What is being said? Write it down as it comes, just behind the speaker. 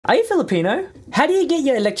Are you Filipino? How do you get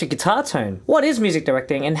your electric guitar tone? What is music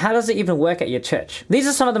directing and how does it even work at your church? These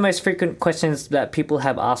are some of the most frequent questions that people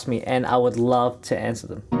have asked me and I would love to answer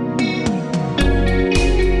them.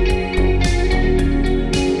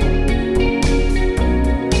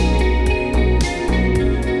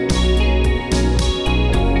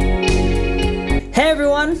 Hey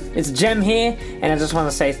everyone, it's Jem here and I just want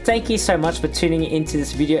to say thank you so much for tuning into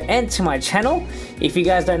this video and to my channel. If you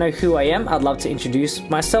guys don't know who I am, I'd love to introduce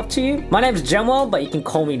myself to you. My name is Jemmuel, but you can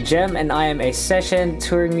call me Jem, and I am a session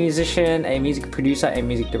touring musician, a music producer and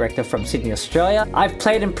music director from Sydney, Australia. I've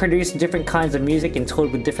played and produced different kinds of music and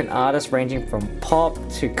toured with different artists ranging from pop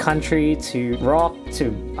to country to rock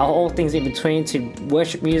to all things in between to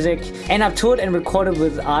worship music. And I've toured and recorded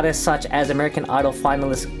with artists such as American Idol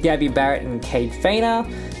finalists Gabby Barrett and Cade Fainer.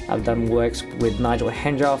 I've done works with Nigel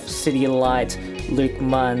Hendroff, City Light, Luke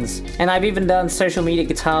Munns, and I've even done social media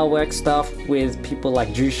guitar work stuff with people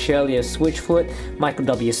like Drew Shirley of Switchfoot, Michael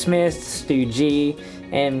W. Smith, Stu G,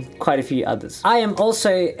 and quite a few others. I am also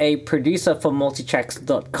a producer for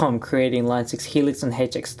multitracks.com, creating Line 6 Helix and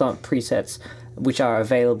HX Stomp presets which are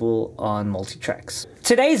available on Multitracks.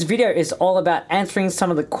 Today's video is all about answering some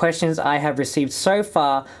of the questions I have received so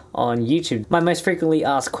far on YouTube, my most frequently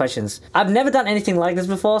asked questions. I've never done anything like this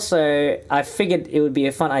before, so I figured it would be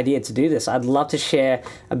a fun idea to do this. I'd love to share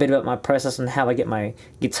a bit about my process and how I get my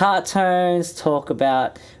guitar tones, talk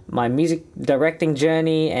about my music directing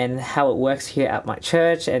journey and how it works here at my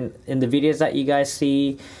church and in the videos that you guys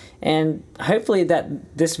see. And hopefully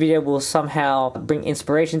that this video will somehow bring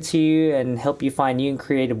inspiration to you and help you find new and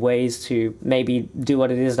creative ways to maybe do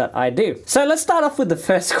what it is that I do. So let's start off with the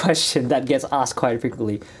first question that gets asked quite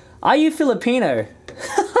frequently. Are you Filipino?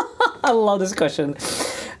 I love this question.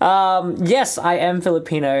 Yes, I am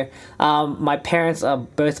Filipino. My parents are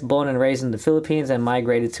both born and raised in the Philippines and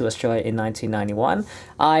migrated to Australia in 1991.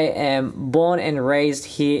 I am born and raised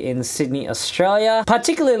here in Sydney, Australia,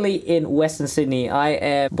 particularly in Western Sydney. I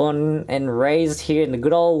am born and raised here in the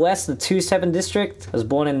good old West, the 2-7 district. I was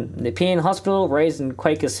born in Nepean Hospital, raised in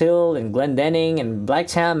Quakers Hill, and Glendenning, and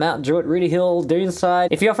Blacktown, Mount Druitt, Rudy Hill, Doonside.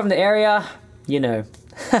 If you're from the area, you know.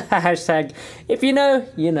 Hashtag, if you know,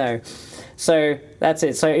 you know. So that's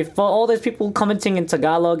it. So if for all those people commenting in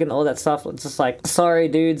Tagalog and all that stuff, it's just like, sorry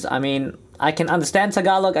dudes, I mean, I can understand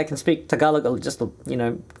Tagalog, I can speak Tagalog just, you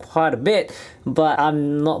know, quite a bit, but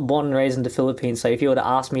I'm not born and raised in the Philippines. So if you were to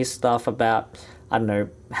ask me stuff about, I don't know,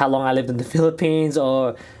 how long I lived in the Philippines,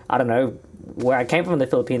 or I don't know, where I came from in the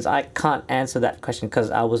Philippines, I can't answer that question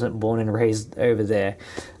because I wasn't born and raised over there.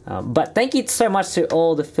 But thank you so much to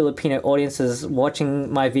all the Filipino audiences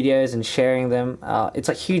watching my videos and sharing them. It's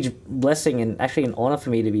a huge blessing and actually an honor for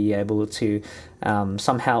me to be able to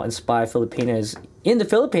somehow inspire Filipinos in the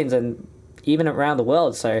Philippines and even around the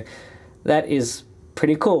world. So that is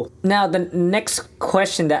pretty cool. Now, the next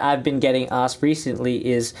question that I've been getting asked recently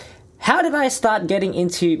is, how did I start getting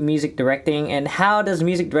into music directing, and how does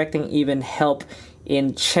music directing even help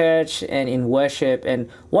in church and in worship, and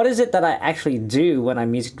what is it that I actually do when I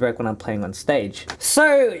music direct when I'm playing on stage?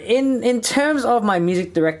 So in terms of my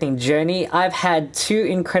music directing journey, I've had two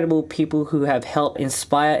incredible people who have helped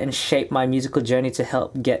inspire and shape my musical journey to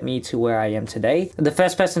help get me to where I am today. The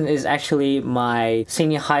first person is actually my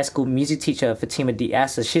senior high school music teacher, Fatima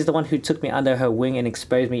Diaz. She's the one who took me under her wing and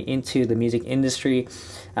exposed me into the music industry.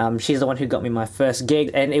 She's the one who got me my first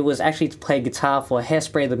gig, and it was actually to play guitar for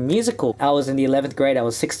Hairspray the musical. I was in the 11th grade, I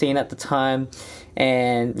was 16 at the time,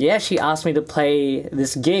 and yeah, she asked me to play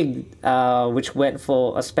this gig, which went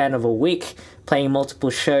for a span of a week, playing multiple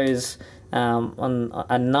shows on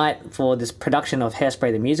a night for this production of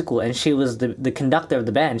Hairspray the musical. And she was the conductor of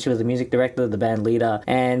the band, she was the music director, the band leader,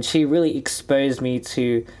 and she really exposed me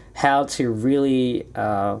to how to really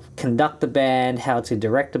conduct the band, how to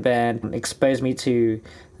direct the band, exposed me to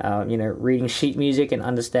you know, reading sheet music and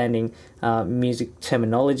understanding music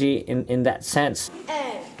terminology in that sense.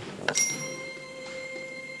 And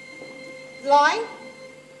line,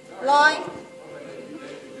 line,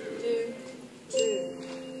 2, 2.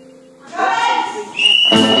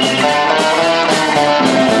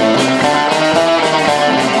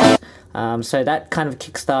 So that kind of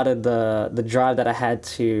kickstarted the drive that I had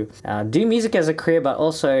to do music as a career, but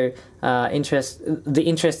also the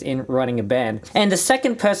interest in running a band. And the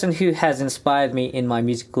second person who has inspired me in my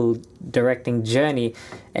musical directing journey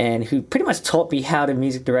and who pretty much taught me how to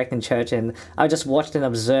music direct in church, and I just watched and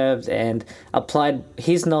observed and applied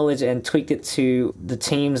his knowledge and tweaked it to the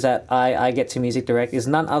teams that I get to music direct, is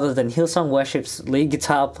none other than Hillsong Worship's lead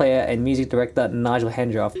guitar player and music director Nigel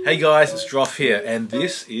Hendroff. Hey guys, it's Droff here, and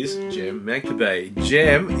this is Jem.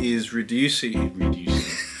 Jem is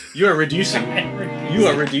You are reducing. You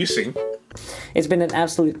are reducing. It's been an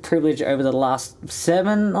absolute privilege over the last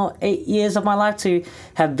 7 or 8 years of my life to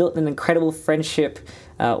have built an incredible friendship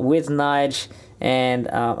with Nige, and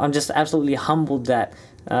I'm just absolutely humbled that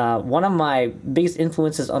one of my biggest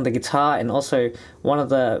influences on the guitar, and also one of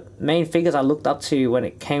the main figures I looked up to when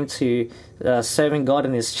it came to serving God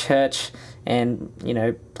in His church, and you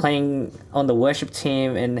know, playing on the worship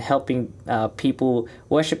team and helping people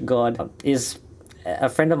worship God, is a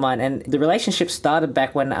friend of mine. And the relationship started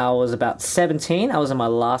back when I was about 17. I was in my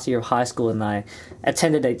last year of high school, and I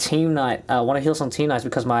attended a team night, one of Hillsong team nights,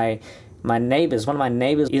 because one of my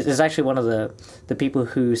neighbors is actually one of the people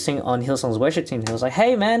who sing on Hillsong's worship team. He was like,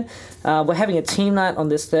 "Hey man, we're having a team night on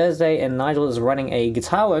this Thursday, and Nigel is running a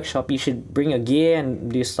guitar workshop. You should bring your gear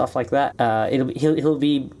and do stuff like that. He'll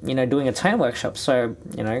be, you know, doing a tone workshop." So,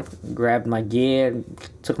 you know, grabbed my gear,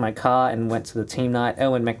 took my car, and went to the team night.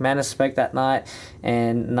 Erwin McManus spoke that night,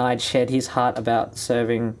 and Nige shared his heart about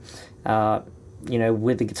serving you know,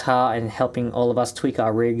 with the guitar and helping all of us tweak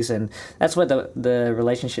our rigs, and that's where the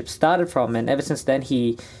relationship started from. And ever since then,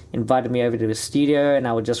 he invited me over to his studio, and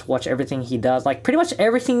I would just watch everything he does. Like, pretty much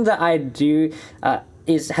everything that I do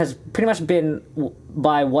has pretty much been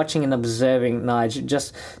by watching and observing Nige,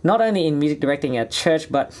 just not only in music directing at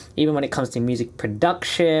church, but even when it comes to music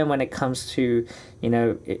production, when it comes to, you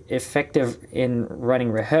know, effective in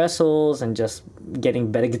running rehearsals and just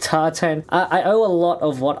getting better guitar tone. I owe a lot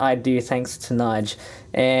of what I do thanks to Nige,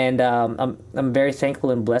 and I'm very thankful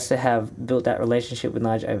and blessed to have built that relationship with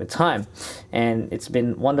Nige over time, and it's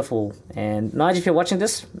been wonderful. And Nige, if you're watching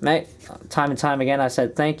this, mate, time and time again I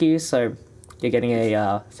said thank you, so you're getting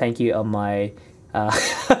a thank you on my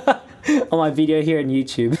on my video here on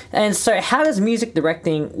YouTube. And so, how does music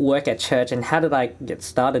directing work at church, and how did I get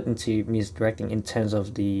started into music directing in terms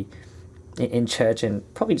of in church,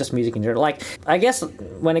 and probably just music in general? Like, I guess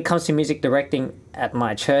when it comes to music directing at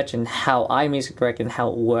my church and how I music direct and how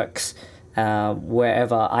it works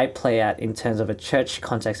wherever I play at in terms of a church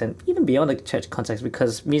context and even beyond the church context,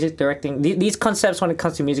 because music directing, these concepts when it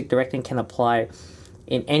comes to music directing can apply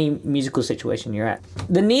in any musical situation you're at.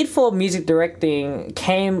 The need for music directing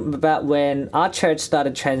came about when our church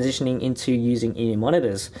started transitioning into using in-ear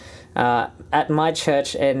monitors. At my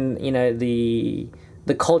church, and you know, the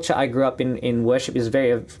culture I grew up in worship is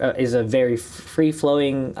a very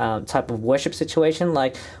free-flowing type of worship situation.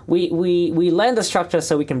 Like, we learn the structure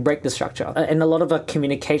so we can break the structure, and a lot of our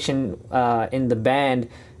communication in the band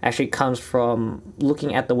actually comes from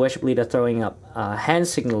looking at the worship leader throwing up hand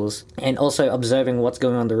signals, and also observing what's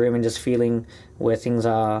going on in the room and just feeling where things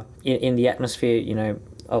are in the atmosphere, you know,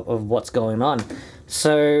 of what's going on.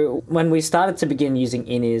 So when we started to begin using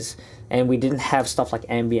in-ears, and we didn't have stuff like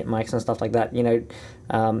ambient mics and stuff like that, you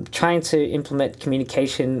know, trying to implement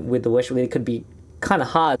communication with the worship leader could be kind of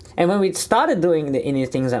hard. And when we started doing the in-ear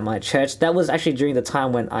things at my church, that was actually during the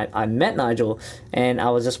time when I met Nigel, and I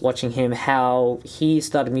was just watching him, how he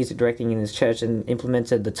started music directing in his church and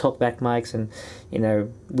implemented the talkback mics, and you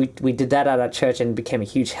know, we did that at our church, and it became a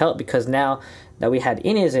huge help, because now that we had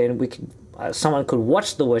in-ears in, we could someone could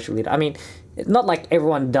watch the worship leader. I mean, it's not like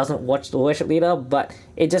everyone doesn't watch the worship leader, but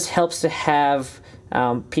it just helps to have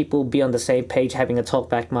people be on the same page, having a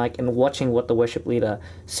talkback mic and watching what the worship leader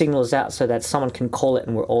signals out, so that someone can call it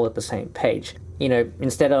and we're all at the same page. You know,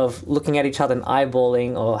 instead of looking at each other and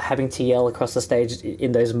eyeballing, or having to yell across the stage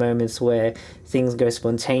in those moments where things go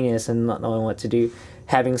spontaneous and not knowing what to do,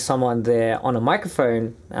 having someone there on a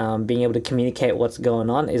microphone, being able to communicate what's going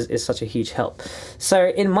on is such a huge help. So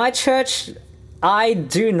in my church, I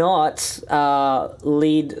do not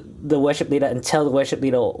lead the worship leader and tell the worship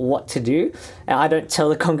leader what to do. I don't tell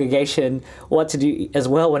the congregation what to do as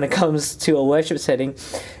well when it comes to a worship setting.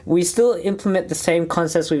 We still implement the same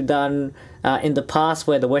concepts we've done in the past,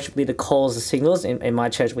 where the worship leader calls the signals. In my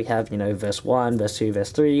church, we have, you know, verse 1, verse 2,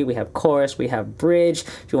 verse 3. We have chorus, we have bridge.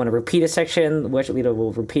 If you want to repeat a section, the worship leader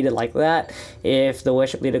will repeat it like that. If the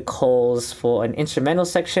worship leader calls for an instrumental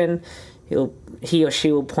section, he or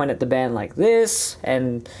she will point at the band like this,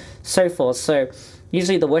 and so forth. So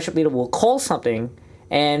usually the worship leader will call something,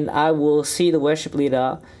 and I will see the worship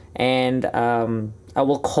leader, and I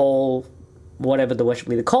will call whatever the worship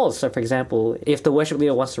leader calls. So for example, if the worship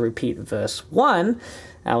leader wants to repeat verse 1,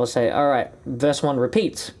 I will say, all right, verse 1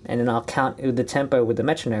 repeats, and then I'll count with the tempo with the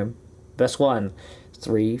metronome. Verse 1,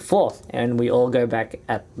 3, 4, and we all go back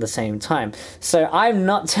at the same time. So I'm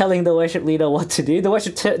not telling the worship leader what to do. The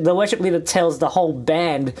worship leader tells the whole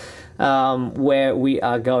band where we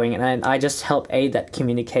are going, and I just help aid that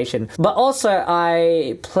communication. But also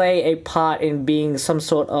I play a part in being some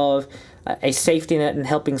sort of a safety net and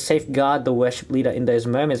helping safeguard the worship leader in those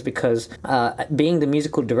moments, because being the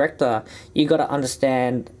musical director, you got to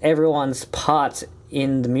understand everyone's parts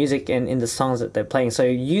in the music and in the songs that they're playing. So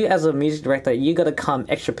you as a music director, you got to come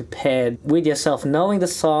extra prepared with yourself, knowing the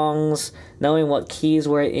songs, knowing what keys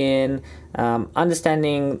we're in,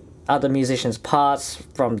 understanding other musicians' parts,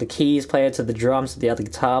 from the keys player to the drums to the other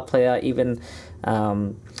guitar player, even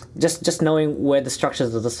just knowing where the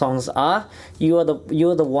structures of the songs are. You are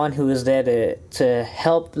the one who is there to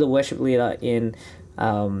help the worship leader in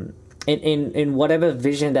whatever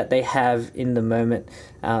vision that they have in the moment,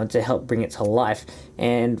 to help bring it to life.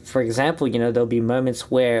 And for example, there'll be moments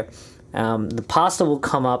where the pastor will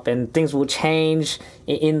come up and things will change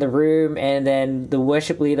in the room, and then the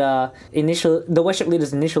worship leader's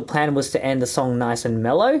initial plan was to end the song nice and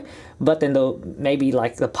mellow, but then maybe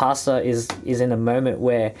like the pastor is in a moment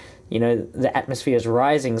where the atmosphere is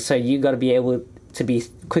rising, so you got to be able to be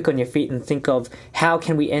quick on your feet and think of how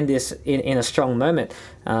can we end this in a strong moment.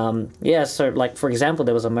 So like for example,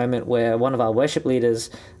 there was a moment where one of our worship leaders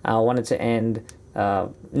wanted to end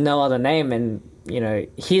No Other Name, and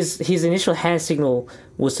his initial hand signal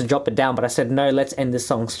was to drop it down, but I said no, let's end this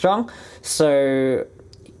song strong. So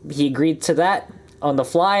he agreed to that on the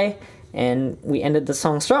fly, and we ended the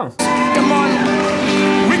song strong. Come on,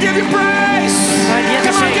 we give you praise.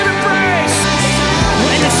 Come on, give you praise.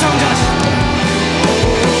 We'll end this song, Josh.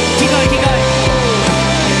 Keep going, keep going.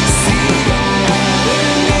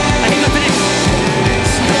 I think we're finished.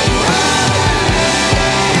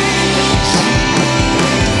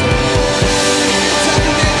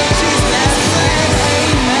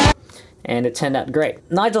 And it turned out great.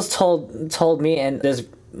 Nigel's told me, and there's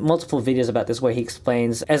multiple videos about this where he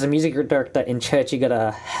explains, as a music director in church, you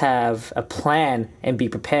gotta have a plan and be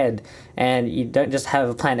prepared. And you don't just have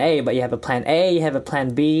a plan A, but you have a plan A, you have a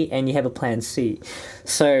plan B, and you have a plan C.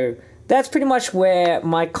 So that's pretty much where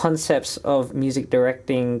my concepts of music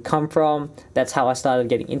directing come from. That's how I started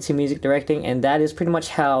getting into music directing, and that is pretty much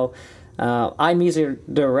how I music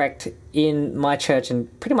direct in my church,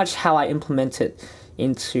 and pretty much how I implement it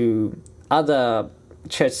into other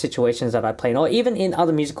church situations that I play in, or even in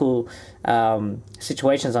other musical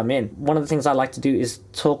situations I'm in. One of the things I like to do is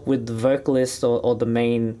talk with the vocalist or the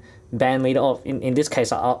main band leader. Or in this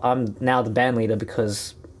case, I'm now the band leader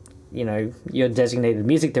because you're designated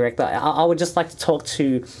music director. I would just like to talk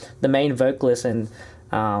to the main vocalist and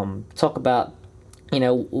talk about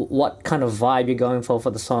what kind of vibe you're going for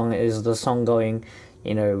the song. Is the song going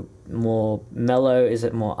more mellow? Is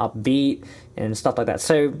it more upbeat and stuff like that?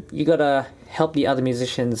 So you gotta help the other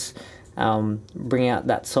musicians bring out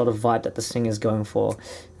that sort of vibe that the singer's going for.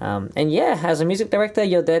 And yeah, as a music director,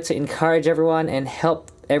 you're there to encourage everyone and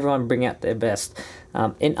help everyone bring out their best.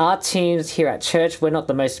 In our teams here at church, we're not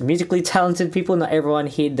the most musically talented people. Not everyone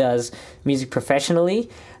here does music professionally,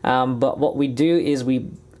 but what we do is we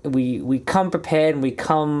come prepared, and we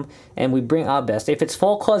come and we bring our best. If it's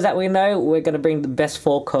 4 chords that we know, we're going to bring the best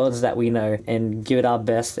 4 chords that we know and give it our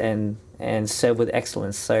best and serve with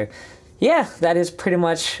excellence. So yeah, that is pretty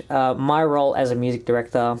much my role as a music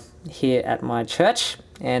director here at my church,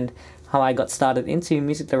 and how I got started into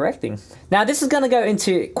music directing. Now this is going to go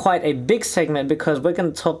into quite a big segment, because we're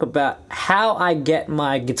going to talk about how I get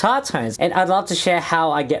my guitar tones, and I'd love to share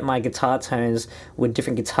how I get my guitar tones with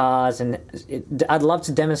different guitars, and I'd love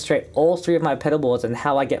to demonstrate all 3 of my pedal boards and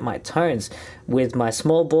how I get my tones with my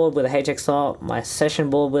small board with a HX amp, my session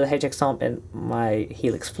board with a HX amp, and my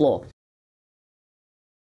Helix floor.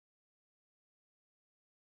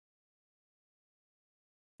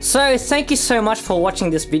 So thank you so much for watching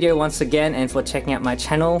this video once again, and for checking out my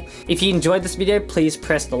channel. If you enjoyed this video, please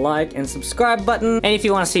press the like and subscribe button. And if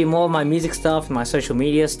you want to see more of my music stuff, my social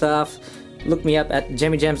media stuff, look me up at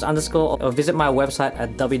jemmuel_, or visit my website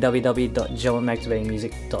at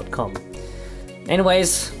www.jemmuelactivatingmusic.com.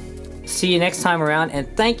 Anyways, see you next time around, and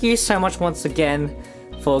thank you so much once again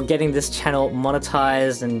for getting this channel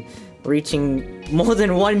monetized and reaching more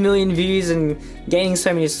than 1 million views and gaining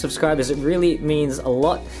so many subscribers. It really means a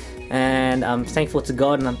lot, and I'm thankful to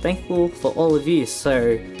God, and I'm thankful for all of you.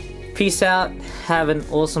 So peace out, have an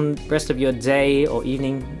awesome rest of your day or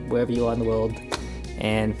evening wherever you are in the world,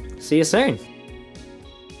 and see you soon.